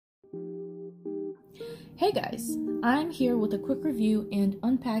Hey guys, I'm here with a quick review and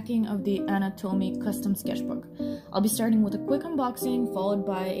unpacking of the TOMY custom sketchbook. I'll be starting with a quick unboxing followed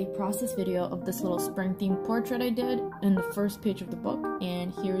by a process video of this little spring themed portrait I did in the first page of the book,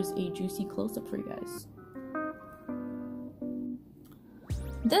 and here's a juicy close-up for you guys.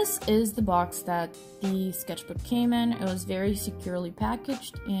 This is the box that the sketchbook came in. It was very securely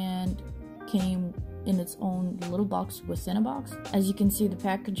packaged and came in its own little box within a box. As you can see, the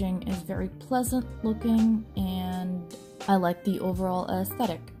packaging is very pleasant looking and I like the overall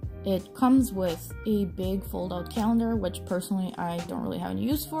aesthetic. It comes with a big fold-out calendar, which personally I don't really have any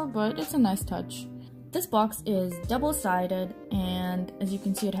use for, but it's a nice touch. This box is double-sided, and as you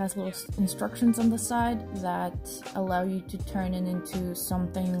can see, it has little instructions on the side that allow you to turn it into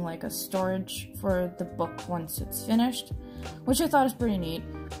something like a storage for the book once it's finished, which I thought is pretty neat.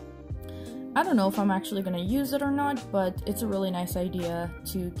 I don't know if I'm actually going to use it or not, but it's a really nice idea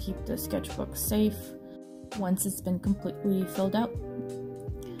to keep the sketchbook safe once it's been completely filled out.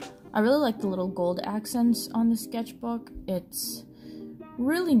 I really like the little gold accents on the sketchbook. It's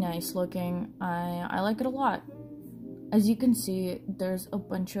really nice looking. I like it a lot. As you can see, there's a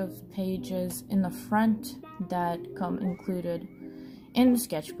bunch of pages in the front that come included in the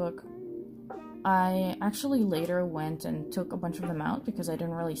sketchbook. I actually later went and took a bunch of them out because I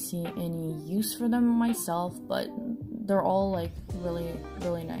didn't really see any use for them myself, but they're all like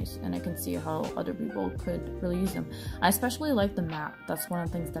really nice, and I can see how other people could really use them. I especially like the map. That's one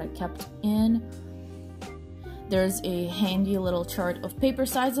of the things that I kept in. There's a handy little chart of paper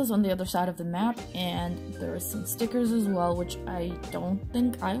sizes on the other side of the map, and there's some stickers as well, which I don't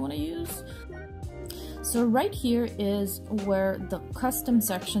think I want to use. So right here is where the custom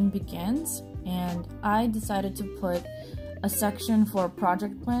section begins, and I decided to put a section for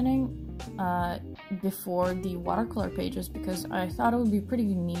project planning before the watercolor pages because I thought it would be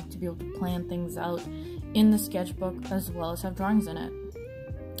pretty neat to be able to plan things out in the sketchbook as well as have drawings in it.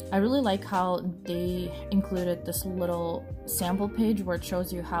 I really like how they included this little sample page where it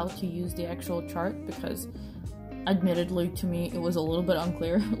shows you how to use the actual chart, because admittedly to me it was a little bit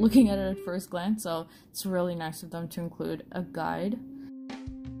unclear looking at it at first glance, so it's really nice of them to include a guide.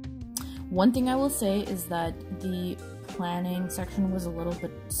 One thing I will say is that the planning section was a little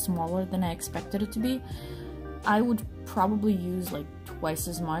bit smaller than I expected it to be. I would probably use like twice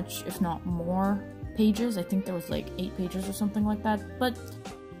as much, if not more, pages. I think there was like 8 pages or something like that. But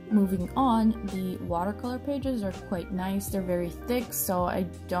moving on, the watercolor pages are quite nice. They're very thick, so I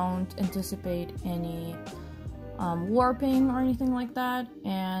don't anticipate any warping or anything like that.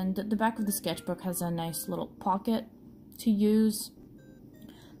 And the back of the sketchbook has a nice little pocket to use.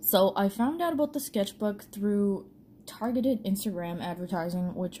 So I found out about the sketchbook through targeted Instagram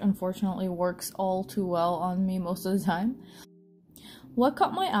advertising, which unfortunately works all too well on me most of the time. What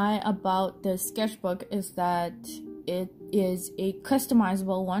caught my eye about this sketchbook is that it is a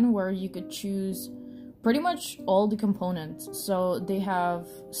customizable one where you could choose pretty much all the components. So they have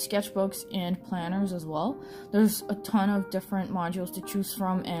sketchbooks and planners as well. There's a ton of different modules to choose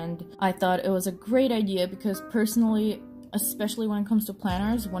from, and I thought it was a great idea because personally, especially when it comes to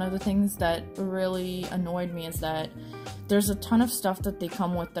planners, one of the things that really annoyed me is that there's a ton of stuff that they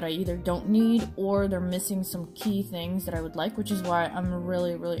come with that I either don't need or they're missing some key things that I would like, which is why I'm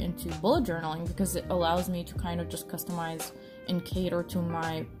really into bullet journaling, because it allows me to kind of just customize and cater to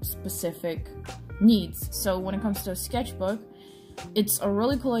my specific needs. So when it comes to a sketchbook, it's a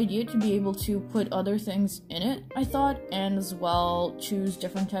really cool idea to be able to put other things in it, I thought, and as well choose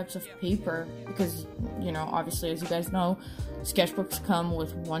different types of paper because, you know, obviously, as you guys know, sketchbooks come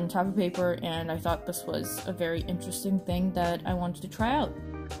with one type of paper, and I thought this was a very interesting thing that I wanted to try out.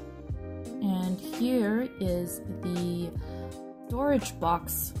 And here is the storage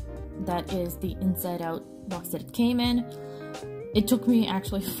box that is the inside-out box that it came in. It took me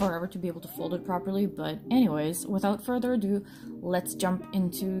actually forever to be able to fold it properly, but anyways, without further ado, let's jump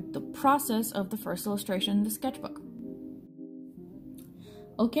into the process of the first illustration in the sketchbook.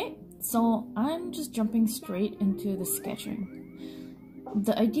 Okay, so I'm just jumping straight into the sketching.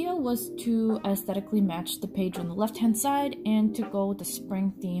 The idea was to aesthetically match the page on the left-hand side and to go with a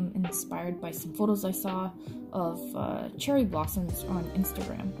spring theme inspired by some photos I saw of cherry blossoms on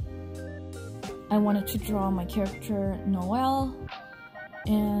Instagram. I wanted to draw my character Noelle,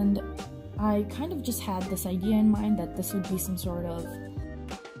 and I kind of just had this idea in mind that this would be some sort of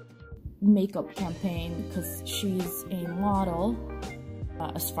makeup campaign because she's a model.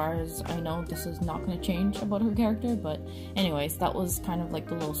 As far as I know, this is not going to change about her character, but anyways, that was kind of like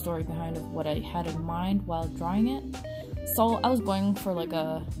the little story behind of what I had in mind while drawing it. So I was going for like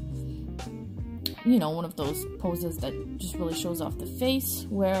a you know, one of those poses that just really shows off the face,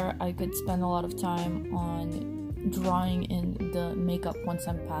 where I could spend a lot of time on drawing in the makeup once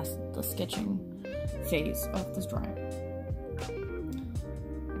I'm past the sketching phase of this drawing.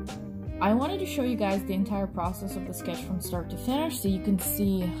 I wanted to show you guys the entire process of the sketch from start to finish, so you can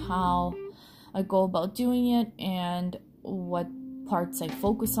see how I go about doing it and what parts I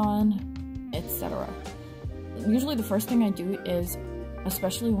focus on, etc. Usually the first thing I do is,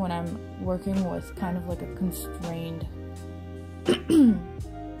 especially when I'm working with kind of like a constrained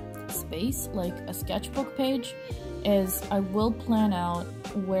space, like a sketchbook page, is I will plan out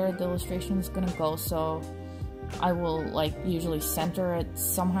where the illustration is gonna go. So I will like usually center it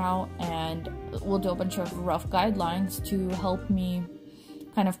somehow, and we'll do a bunch of rough guidelines to help me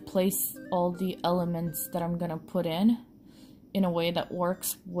kind of place all the elements that I'm gonna put in a way that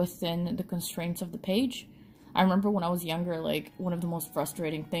works within the constraints of the page. I remember when I was younger, like, one of the most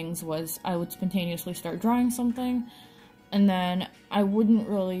frustrating things was I would spontaneously start drawing something, and then I wouldn't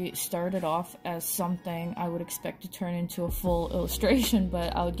really start it off as something I would expect to turn into a full illustration,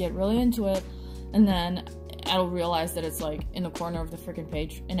 but I would get really into it, and then I'll realize that it's like in the corner of the freaking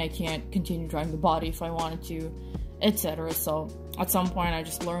page, and I can't continue drawing the body if I wanted to, etc. So at some point I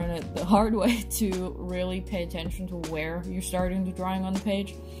just learned it the hard way to really pay attention to where you're starting the drawing on the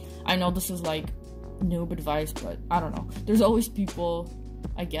page. I know this is like noob advice, but I don't know. There's always people,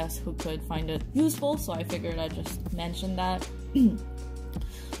 I guess, who could find it useful, so I figured I'd just mention that.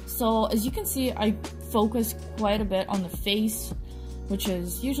 So as you can see, I focus quite a bit on the face, which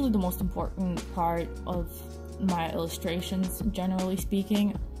is usually the most important part of my illustrations, generally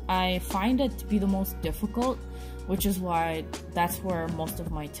speaking. I find it to be the most difficult, which is why that's where most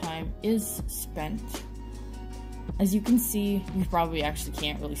of my time is spent. As you can see, you probably actually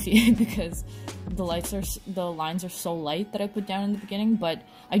can't really see it because the lines are so light that I put down in the beginning, but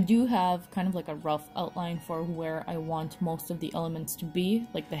I do have kind of like a rough outline for where I want most of the elements to be,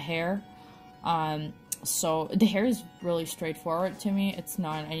 like the hair. So the hair is really straightforward to me. It's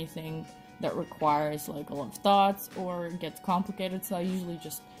not anything that requires like a lot of thoughts or gets complicated, so I usually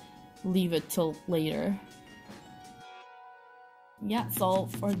just leave it till later. Yeah, so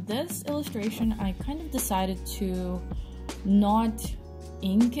for this illustration, I kind of decided to not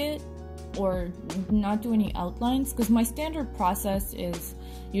ink it or not do any outlines, because my standard process is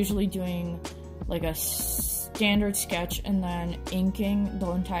usually doing like a standard sketch and then inking the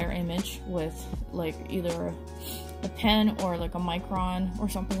entire image with like either a pen or like a micron or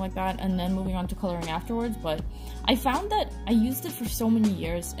something like that, and then moving on to coloring afterwards. But I found that I used it for so many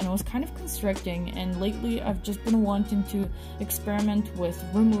years and it was kind of constricting, and lately I've just been wanting to experiment with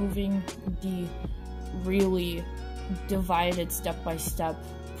removing the really divided step-by-step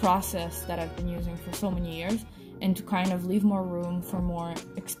process that I've been using for so many years, and to kind of leave more room for more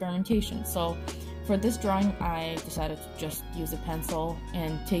experimentation. So for this drawing, I decided to just use a pencil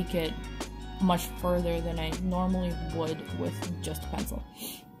and take it much further than I normally would with just a pencil.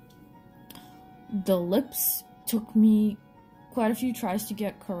 The lips took me quite a few tries to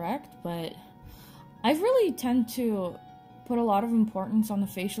get correct, but I really tend to put a lot of importance on the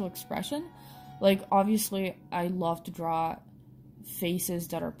facial expression. Like, obviously, I love to draw faces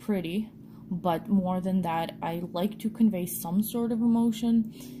that are pretty, but more than that, I like to convey some sort of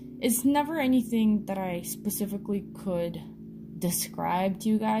emotion. It's never anything that I specifically could describe to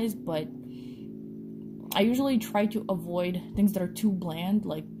you guys, but I usually try to avoid things that are too bland,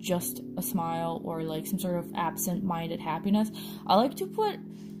 like just a smile or like some sort of absent-minded happiness. I like to put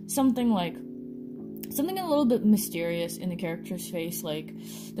something a little bit mysterious in the character's face. Like,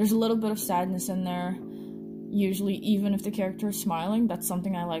 there's a little bit of sadness in there, usually, even if the character is smiling. That's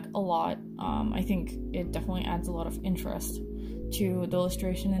something I like a lot. I think it definitely adds a lot of interest to the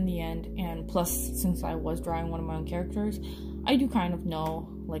illustration in the end, and plus, since I was drawing one of my own characters, I do kind of know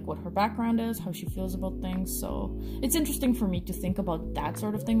like what her background is, how she feels about things, so it's interesting for me to think about that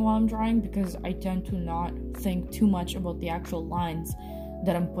sort of thing while I'm drawing, because I tend to not think too much about the actual lines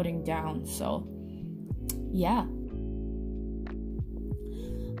that I'm putting down. So yeah,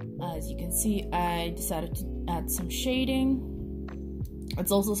 as you can see, I decided to add some shading.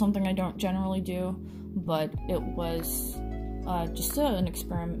 It's also something I don't generally do, but it was just an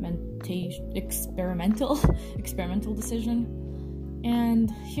experimental decision. And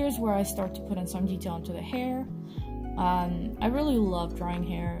here's where I start to put in some detail into the hair. I really love drawing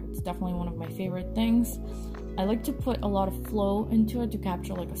hair. It's definitely one of my favorite things. I like to put a lot of flow into it to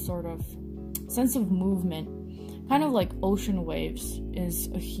capture like a sort of sense of movement. Kind of like ocean waves is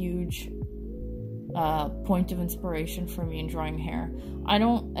a huge point of inspiration for me in drawing hair. I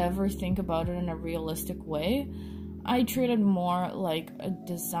don't ever think about it in a realistic way. I treat it more like a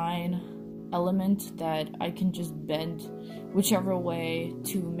design element that I can just bend whichever way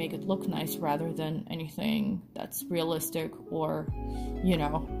to make it look nice rather than anything that's realistic or, you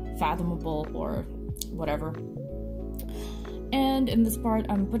know, fathomable or whatever. And in this part,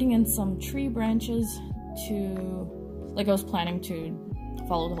 I'm putting in some tree branches to, like I was planning to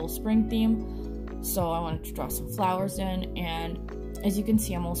follow the whole spring theme, so I wanted to draw some flowers in, and as you can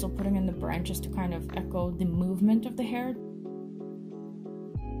see, I'm also putting in the branches to kind of echo the movement of the hair.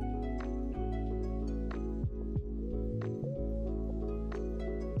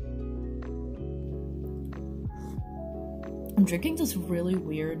 I'm drinking this really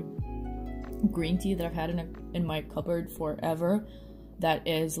weird green tea that I've had in my cupboard forever that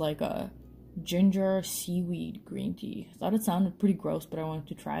is like a ginger seaweed green tea. I thought it sounded pretty gross, but I wanted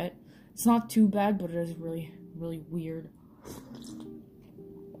to try it. It's not too bad, but it is really, really weird.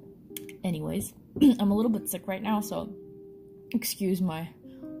 Anyways, I'm a little bit sick right now, so excuse my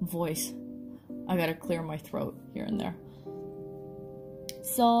voice. I gotta clear my throat here and there.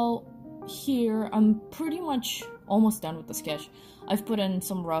 So here, I'm pretty much almost done with the sketch. I've put in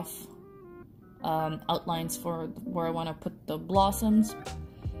some rough outlines for where I want to put the blossoms,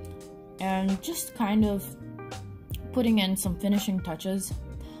 and just kind of putting in some finishing touches.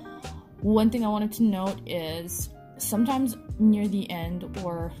 One thing I wanted to note is sometimes near the end,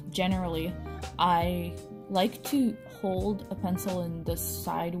 or generally, I like to hold a pencil in this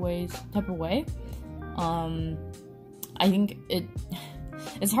sideways type of way. I think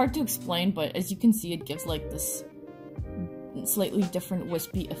it's hard to explain, but as you can see, it gives like this slightly different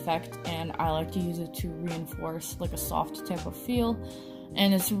wispy effect, and I like to use it to reinforce like a soft type of feel,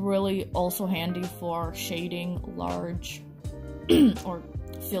 and it's really also handy for shading large or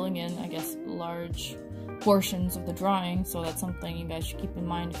filling in, I guess, large portions of the drawing. So that's something you guys should keep in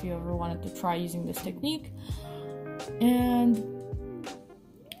mind if you ever wanted to try using this technique. And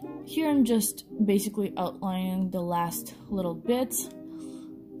here I'm just basically outlining the last little bits,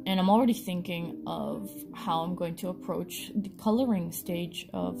 and I'm already thinking of how I'm going to approach the coloring stage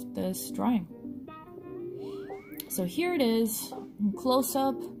of this drawing. So here it is, close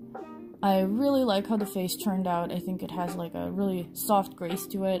up. I really like how the face turned out. I think it has like a really soft grace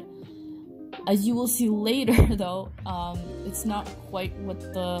to it. As you will see later though, it's not quite what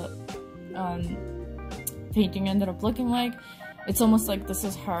the painting ended up looking like. It's almost like this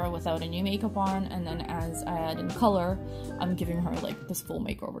is her without any makeup on, and then as I add in color, I'm giving her like this full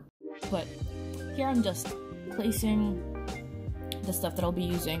makeover. But here I'm just placing the stuff that I'll be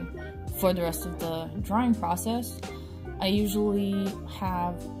using for the rest of the drawing process. I usually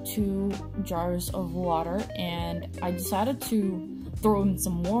have 2 jars of water, and I decided to throw in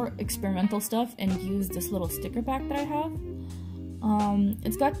some more experimental stuff and use this little sticker pack that I have.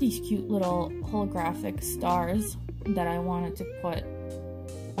 It's got these cute little holographic stars that I wanted to put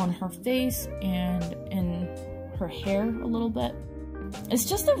on her face and in her hair a little bit. It's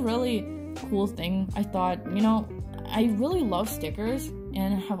just a really cool thing. I thought, you know, I really love stickers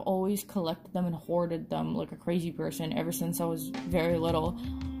and have always collected them and hoarded them like a crazy person ever since I was very little.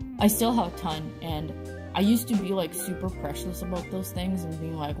 I still have a ton, and I used to be like super precious about those things and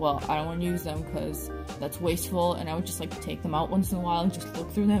being like, well, I don't want to use them because that's wasteful, and I would just like take them out once in a while and just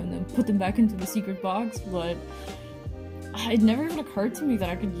look through them and then put them back into the secret box. But it never even occurred to me that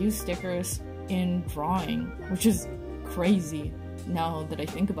I could use stickers in drawing, which is crazy now that I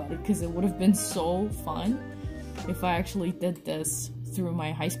think about it, because it would have been so fun if I actually did this through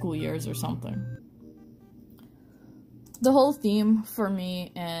my high school years or something. The whole theme for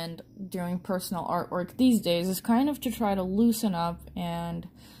me and doing personal artwork these days is kind of to try to loosen up and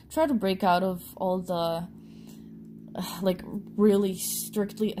try to break out of all the like really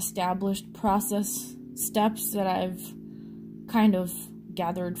strictly established process steps that I've kind of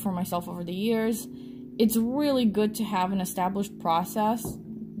gathered for myself over the years. It's really good to have an established process.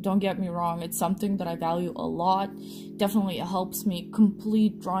 Don't get me wrong, it's something that I value a lot. Definitely it helps me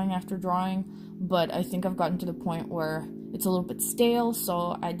complete drawing after drawing, but I think I've gotten to the point where it's a little bit stale,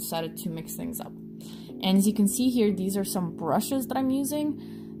 so I decided to mix things up. And as you can see here, these are some brushes that I'm using.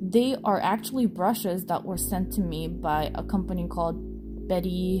 They are actually brushes that were sent to me by a company called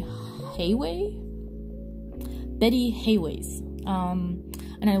Betty Hayways.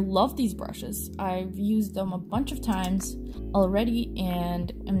 And I love these brushes. I've used them a bunch of times already,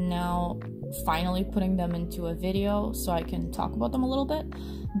 and am now finally putting them into a video so I can talk about them a little bit.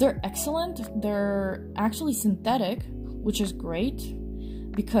 They're excellent. They're actually synthetic, which is great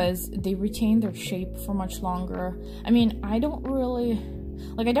because they retain their shape for much longer. I mean, I don't really,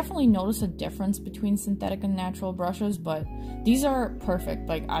 like, I definitely notice a difference between synthetic and natural brushes, but these are perfect.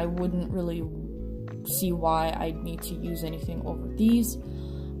 Like, I wouldn't really see why I'd need to use anything over these.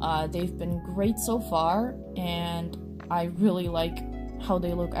 They've been great so far, and I really like how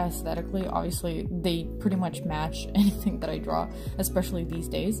they look aesthetically. Obviously, they pretty much match anything that I draw, especially these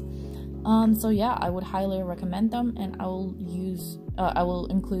days. So yeah, I would highly recommend them, and I will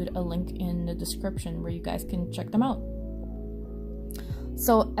include a link in the description where you guys can check them out.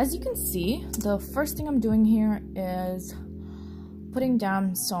 So as you can see, the first thing I'm doing here is putting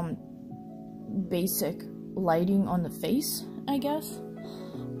down some basic lighting on the face, I guess.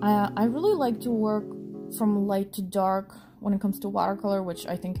 I really like to work from light to dark when it comes to watercolor, which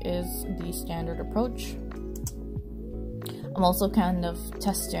I think is the standard approach. I'm also kind of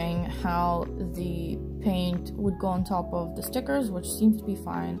testing how the paint would go on top of the stickers, which seems to be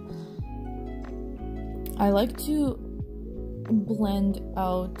fine. I like to blend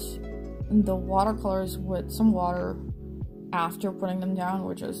out the watercolors with some water after putting them down,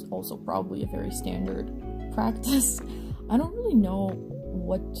 which is also probably a very standard practice. I don't really know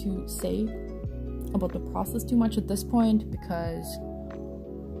what to say about the process too much at this point, because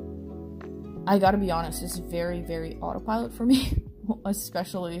I gotta be honest, it's very, very autopilot for me,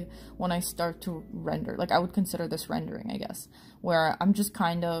 especially when I start to render. Like, I would consider this rendering, I guess, where I'm just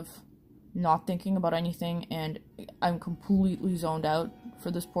kind of not thinking about anything and I'm completely zoned out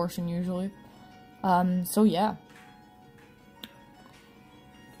for this portion usually. So yeah.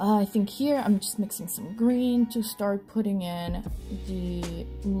 I think here I'm just mixing some green to start putting in the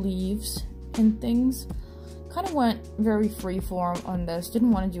leaves and things. Kind of went very freeform on this,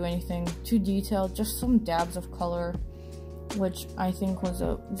 didn't want to do anything too detailed, just some dabs of color, which I think was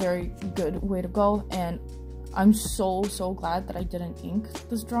a very good way to go, and I'm so glad that I didn't ink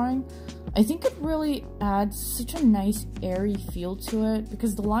this drawing. I think it really adds such a nice airy feel to it,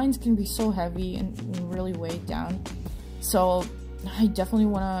 because the lines can be so heavy and really weighed down. So I definitely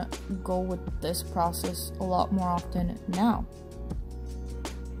want to go with this process a lot more often now.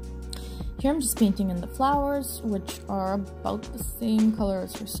 Here I'm just painting in the flowers, which are about the same color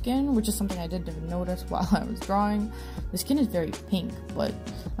as her skin, which is something I didn't notice while I was drawing. The skin is very pink, but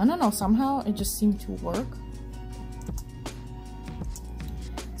I don't know, somehow it just seemed to work.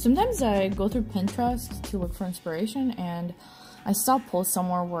 Sometimes I go through Pinterest to look for inspiration, and I saw a post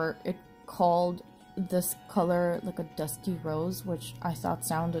somewhere where it called this color like a dusty rose, which I thought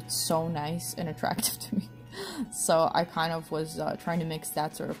sounded so nice and attractive to me. So I kind of was trying to mix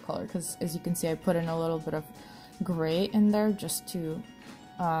that sort of color, because as you can see I put in a little bit of gray in there just to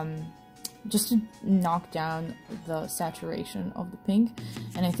knock down the saturation of the pink,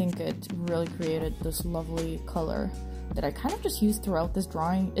 and I think it really created this lovely color that I kind of just used throughout this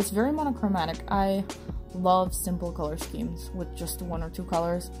drawing. It's very monochromatic. I love simple color schemes with just 1 or 2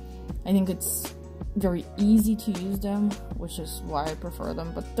 colors. I think it's very easy to use them, which is why I prefer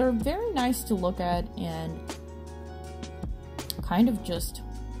them, but they're very nice to look at and kind of just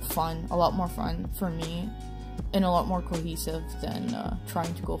fun, a lot more fun for me, and a lot more cohesive than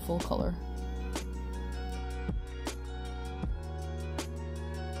trying to go full color.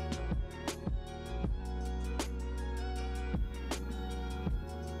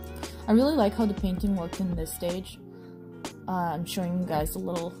 I really like how the painting worked in this stage. I'm showing you guys a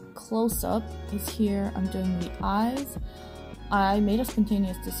little close-up, because here I'm doing the eyes. I made a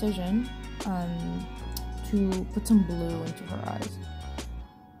spontaneous decision to put some blue into her eyes.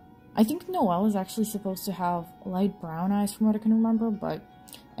 I think Noelle is actually supposed to have light brown eyes from what I can remember, but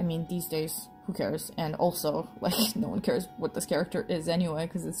I mean, these days, who cares? And also, like, no one cares what this character is anyway,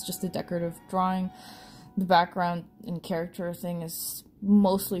 because it's just a decorative drawing. The background and character thing is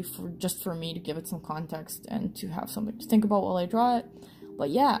mostly just for me to give it some context and to have something to think about while I draw it. But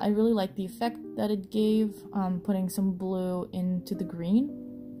yeah, I really like the effect that it gave, putting some blue into the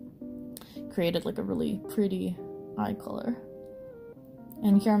green. Created like a really pretty eye color.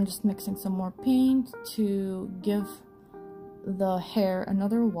 And here I'm just mixing some more paint to give the hair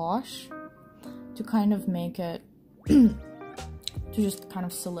another wash, to kind of make it, to just kind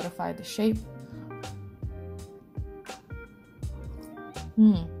of solidify the shape.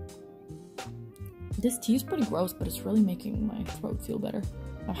 This tea is pretty gross, but it's really making my throat feel better.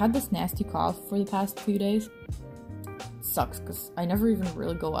 I've had this nasty cough for the past few days. It sucks, because I never even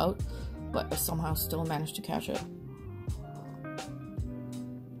really go out, but I somehow still managed to catch it.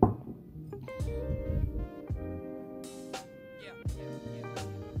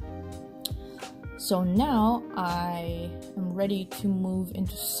 So now I am ready to move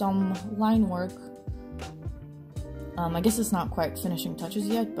into some line work. I guess it's not quite finishing touches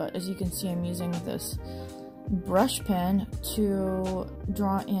yet, but as you can see, I'm using this brush pen to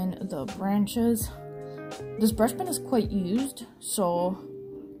draw in the branches. This brush pen is quite used, so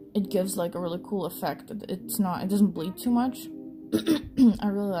it gives like a really cool effect. It doesn't bleed too much, I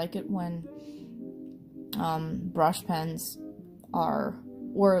really like it when brush pens are,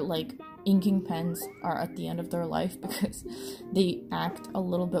 or like inking pens are at the end of their life, because they act a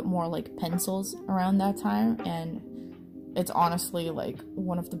little bit more like pencils around that time, and it's honestly like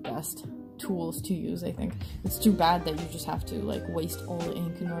one of the best tools to use. I think it's too bad that you just have to like waste all the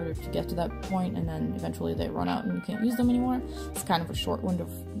ink in order to get to that point, and then eventually they run out and you can't use them anymore. It's kind of a short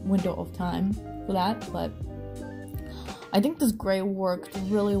window of time for that, but I think this gray worked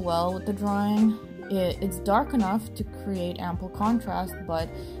really well with the drawing. It's dark enough to create ample contrast, but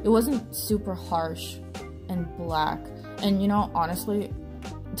it wasn't super harsh and black. And you know, honestly,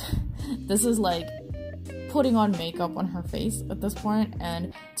 this is like putting on makeup on her face at this point,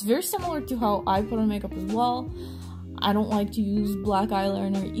 and it's very similar to how I put on makeup as well. I don't like to use black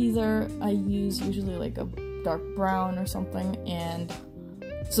eyeliner either. I use usually like a dark brown or something, and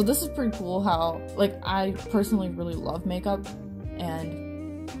so this is pretty cool how, like, I personally really love makeup,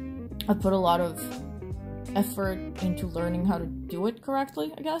 and I put a lot of effort into learning how to do it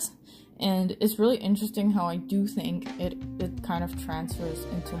correctly, I guess. And it's really interesting how I do think it kind of transfers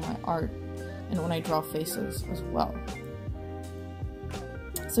into my art and when I draw faces as well.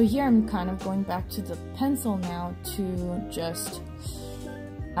 So here I'm kind of going back to the pencil now to just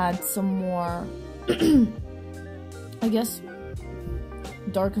add some more, I guess,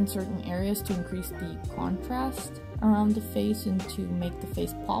 darken certain areas to increase the contrast around the face and to make the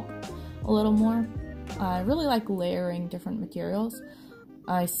face pop a little more. I really like layering different materials.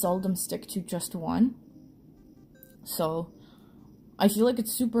 I seldom stick to just one, so I feel like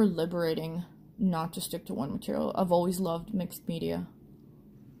it's super liberating not to stick to one material. I've always loved mixed media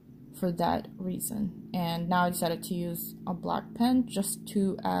for that reason, and now I decided to use a black pen just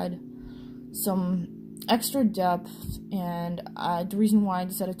to add some extra depth. And the reason why I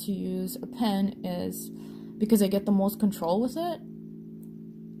decided to use a pen is because I get the most control with it.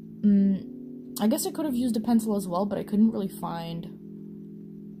 I guess I could have used a pencil as well, but I couldn't really find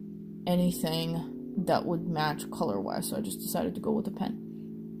anything that would match color-wise, so I just decided to go with a pen.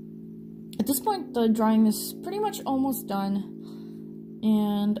 At this point, the drawing is pretty much almost done,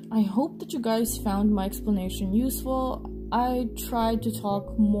 and I hope that you guys found my explanation useful. I tried to talk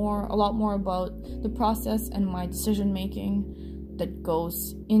a lot more about the process and my decision-making that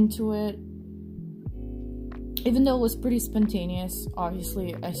goes into it. Even though it was pretty spontaneous,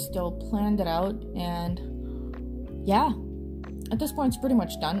 obviously, I still planned it out, and yeah, at this point it's pretty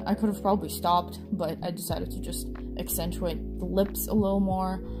much done. I could have probably stopped, but I decided to just accentuate the lips a little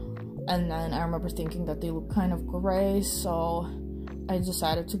more, and then I remember thinking that they look kind of gray, so I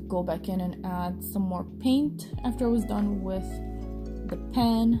decided to go back in and add some more paint after I was done with the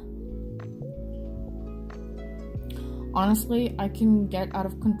pen. Honestly, I can get out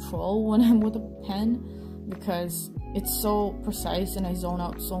of control when I'm with a pen, because it's so precise and I zone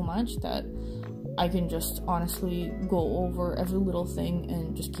out so much that I can just honestly go over every little thing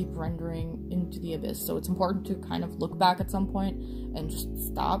and just keep rendering into the abyss. So it's important to kind of look back at some point and just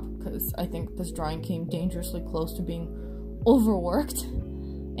stop, because I think this drawing came dangerously close to being overworked.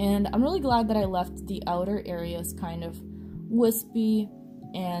 And I'm really glad that I left the outer areas kind of wispy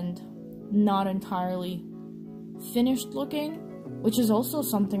and not entirely finished looking, which is also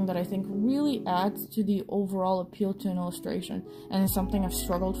something that I think really adds to the overall appeal to an illustration, and it's something I've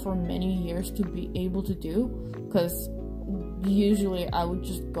struggled for many years to be able to do, because usually I would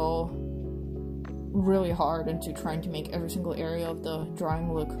just go really hard into trying to make every single area of the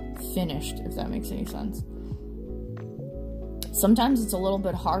drawing look finished, if that makes any sense. Sometimes it's a little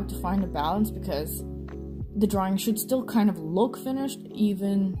bit hard to find a balance, because the drawing should still kind of look finished,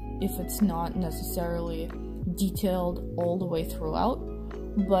 even if it's not necessarily detailed all the way throughout,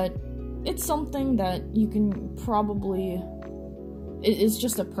 but it's something that you can probably, it's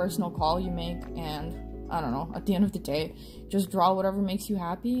just a personal call you make, and I don't know, at the end of the day, just draw whatever makes you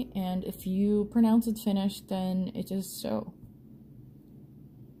happy, and if you pronounce it finished, then it is so.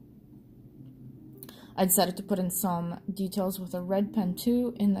 I decided to put in some details with a red pen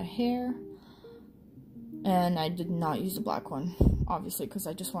too in the hair, and I did not use the black one, obviously, because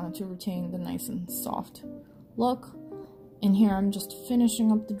I just wanted to retain the nice and soft look. And here I'm just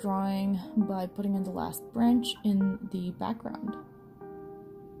finishing up the drawing by putting in the last branch in the background.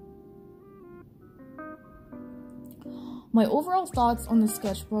 My overall thoughts on the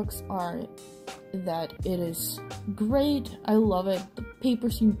sketchbooks are that it is great. I love it. The paper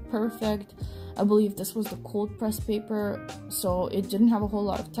seemed perfect. I believe this was the cold press paper, so it didn't have a whole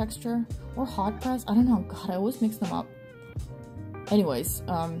lot of texture. Or hot press, I don't know, god, I always mix them up. Anyways,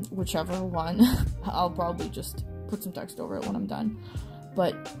 whichever one, I'll probably just put some text over it when I'm done.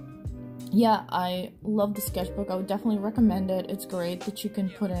 But yeah, I love the sketchbook. I would definitely recommend it. It's great that you can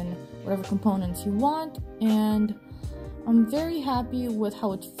put in whatever components you want, and I'm very happy with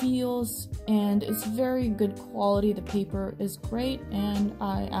how it feels, and it's very good quality. The paper is great, and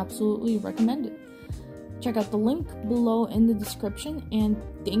I absolutely recommend it. Check out the link below in the description, and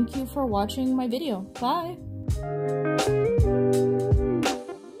thank you for watching my video. Bye!